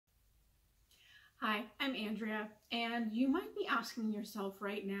Hi, I'm Andrea, and you might be asking yourself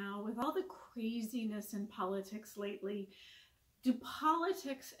right now, with all the craziness in politics lately, do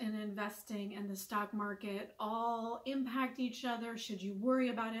politics and investing and the stock market all impact each other? Should you worry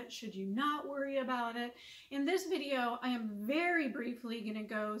about it? Should you not worry about it? In this video, I am very briefly going to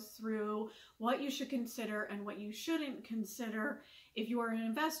go through what you should consider and what you shouldn't consider if you are an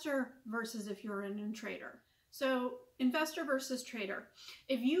investor versus if you're a trader. So, investor versus trader.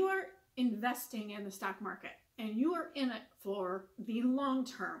 If you are investing in the stock market and you are in it for the long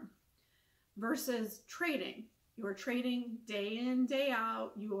term versus trading, you are trading day in, day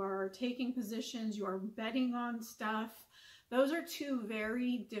out, you are taking positions, you are betting on stuff. Those are two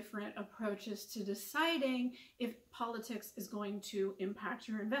very different approaches to deciding if politics is going to impact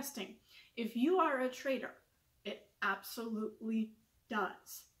your investing. If you are a trader, it absolutely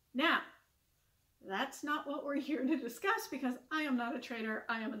does. Now, that's not what we're here to discuss because I am not a trader,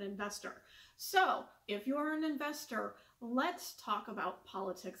 I am an investor. So if you're an investor, let's talk about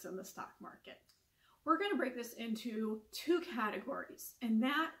politics in the stock market. We're going to break this into two categories, and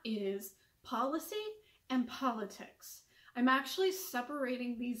that is policy and politics. I'm actually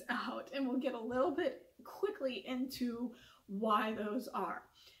separating these out, and we'll get a little bit quickly into why those are.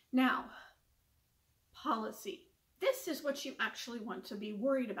 Now, policy. This is what you actually want to be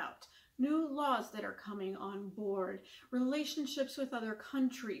worried about. New laws that are coming on board, relationships with other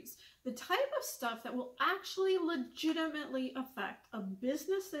countries, the type of stuff that will actually legitimately affect a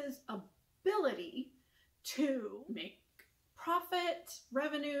business's ability to make profit,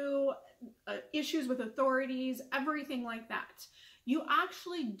 revenue, issues with authorities, everything like that. You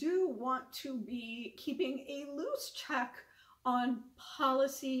actually do want to be keeping a loose check on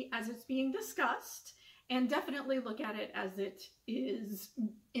policy as it's being discussed, and definitely look at it as it is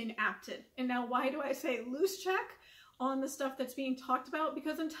enacted. And now, why do I say loose check on the stuff that's being talked about?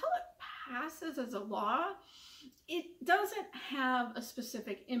 Because until it passes as a law, it doesn't have a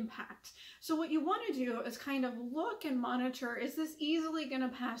specific impact. So what you want to do is kind of look and monitor, is this easily going to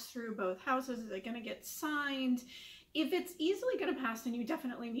pass through both houses? Is it going to get signed? If it's easily going to pass, then you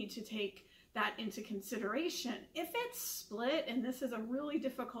definitely need to take that into consideration. If it's split and this is a really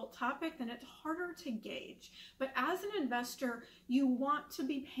difficult topic, then it's harder to gauge. But as an investor, you want to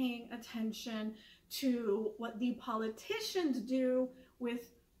be paying attention to what the politicians do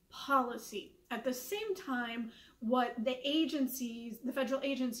with policy. At the same time, what the agencies, the federal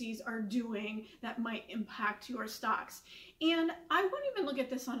agencies, are doing that might impact your stocks. And I wouldn't even look at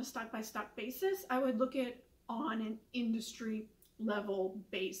this on a stock-by-stock basis. I would look at on an industry level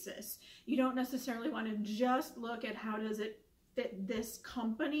basis. You don't necessarily want to just look at how does it fit this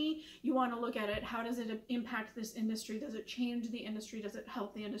company. You want to look at it, how does it impact this industry? Does it change the industry? Does it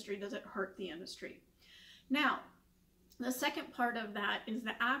help the industry? Does it hurt the industry? Now, the second part of that is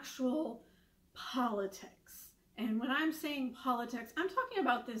the actual politics. And when I'm saying politics, I'm talking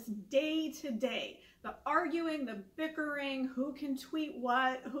about this day to day, the arguing, the bickering, who can tweet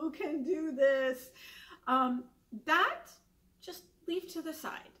what, who can do this, that just leave to the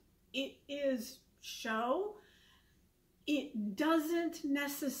side. It is show. It doesn't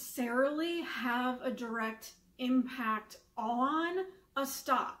necessarily have a direct impact on a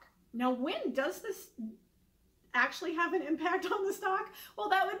stock. Now, when does this actually have an impact on the stock? Well,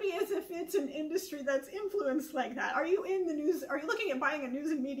 that would be as if it's an industry that's influenced like that. Are you in the news? Are you looking at buying a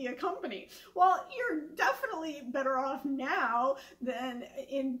news and media company? Well, you're definitely better off now than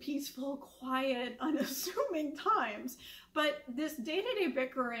in peaceful, quiet, unassuming times. But this day-to-day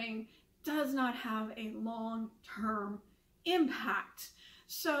bickering does not have a long-term impact.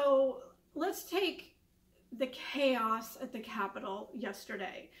 So let's take the chaos at the Capitol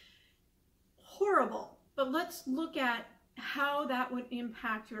yesterday. Horrible. But let's look at how that would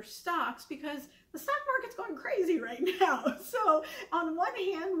impact your stocks, because the stock market's going crazy right now. So on one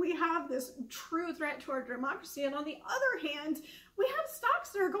hand, we have this true threat to our democracy, and on the other hand, we have stocks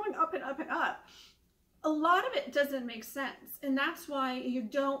that are going up and up and up. A lot of it doesn't make sense, and that's why you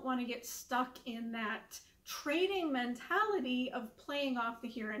don't want to get stuck in that trading mentality of playing off the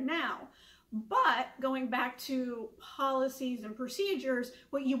here and now. But going back to policies and procedures,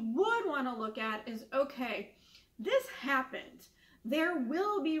 what you would want to look at is, okay, this happened. There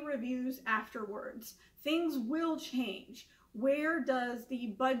will be reviews afterwards. Things will change. Where does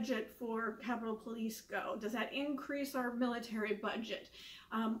the budget for Capitol Police go? Does that increase our military budget?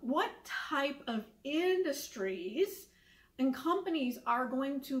 What type of industries and companies are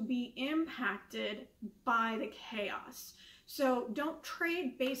going to be impacted by the chaos? So don't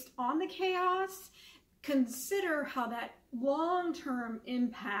trade based on the chaos. Consider how that long-term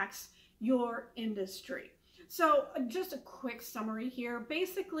impacts your industry. So just a quick summary here.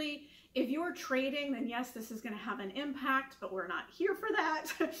 Basically, if you're trading, then yes, this is going to have an impact, but we're not here for that.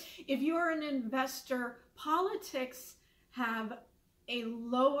 If you're an investor, politics have a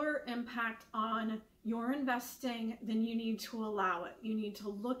lower impact on your investing, then you need to allow it. You need to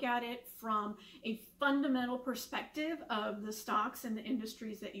look at it from a fundamental perspective of the stocks and the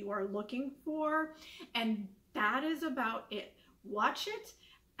industries that you are looking for. And that is about it. Watch it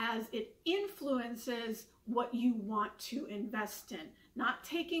as it influences what you want to invest in. Not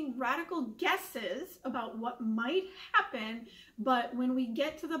taking radical guesses about what might happen, but when we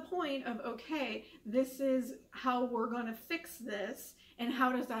get to the point of, okay, this is how we're going to fix this, and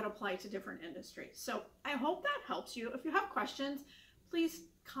how does that apply to different industries? So I hope that helps you. If you have questions, please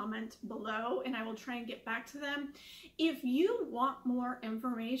comment below and I will try and get back to them. If you want more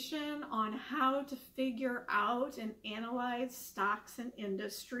information on how to figure out and analyze stocks and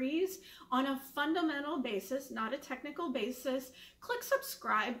industries on a fundamental basis, not a technical basis, click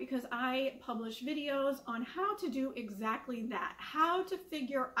subscribe, because I publish videos on how to do exactly that, how to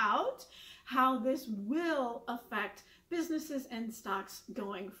figure out how this will affect businesses and stocks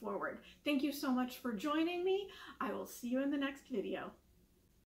going forward. Thank you so much for joining me. I will see you in the next video.